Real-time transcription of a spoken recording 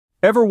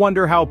Ever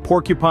wonder how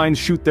porcupines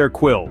shoot their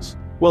quills?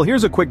 Well,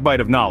 here's a quick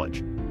bite of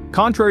knowledge.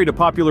 Contrary to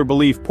popular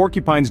belief,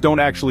 porcupines don't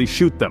actually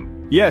shoot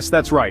them. Yes,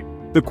 that's right.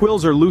 The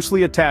quills are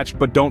loosely attached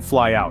but don't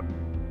fly out.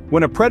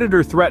 When a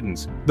predator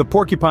threatens, the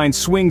porcupine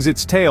swings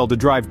its tail to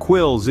drive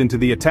quills into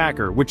the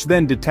attacker, which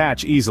then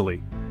detach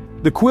easily.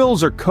 The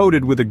quills are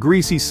coated with a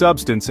greasy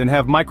substance and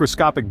have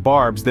microscopic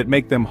barbs that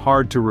make them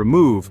hard to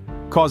remove,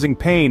 causing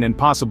pain and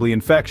possibly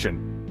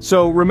infection.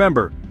 So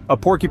remember, a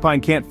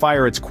porcupine can't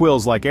fire its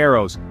quills like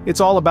arrows, it's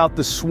all about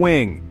the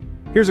swing.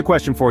 Here's a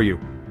question for you.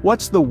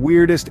 What's the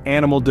weirdest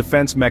animal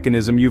defense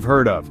mechanism you've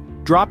heard of?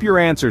 Drop your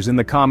answers in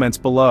the comments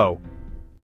below.